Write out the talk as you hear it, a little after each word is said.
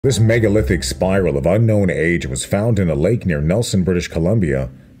This megalithic spiral of unknown age was found in a lake near Nelson, British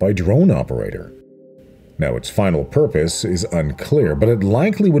Columbia by a drone operator. Now, its final purpose is unclear, but it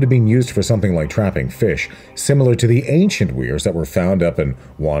likely would have been used for something like trapping fish, similar to the ancient weirs that were found up in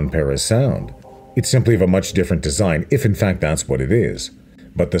Juan Perez Sound. It's simply of a much different design, if in fact that's what it is.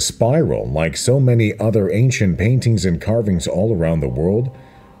 But the spiral, like so many other ancient paintings and carvings all around the world,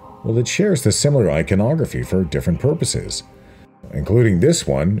 well, it shares the similar iconography for different purposes, including this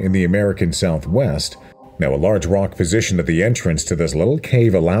one in the American Southwest. Now, a large rock positioned at the entrance to this little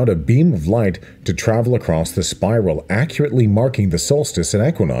cave allowed a beam of light to travel across the spiral, accurately marking the solstice and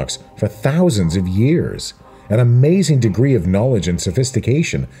equinox for thousands of years. An amazing degree of knowledge and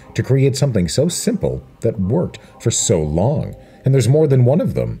sophistication to create something so simple that worked for so long. And there's more than one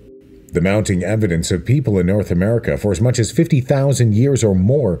of them. The mounting evidence of people in North America for as much as 50,000 years or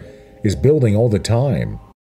more is building all the time.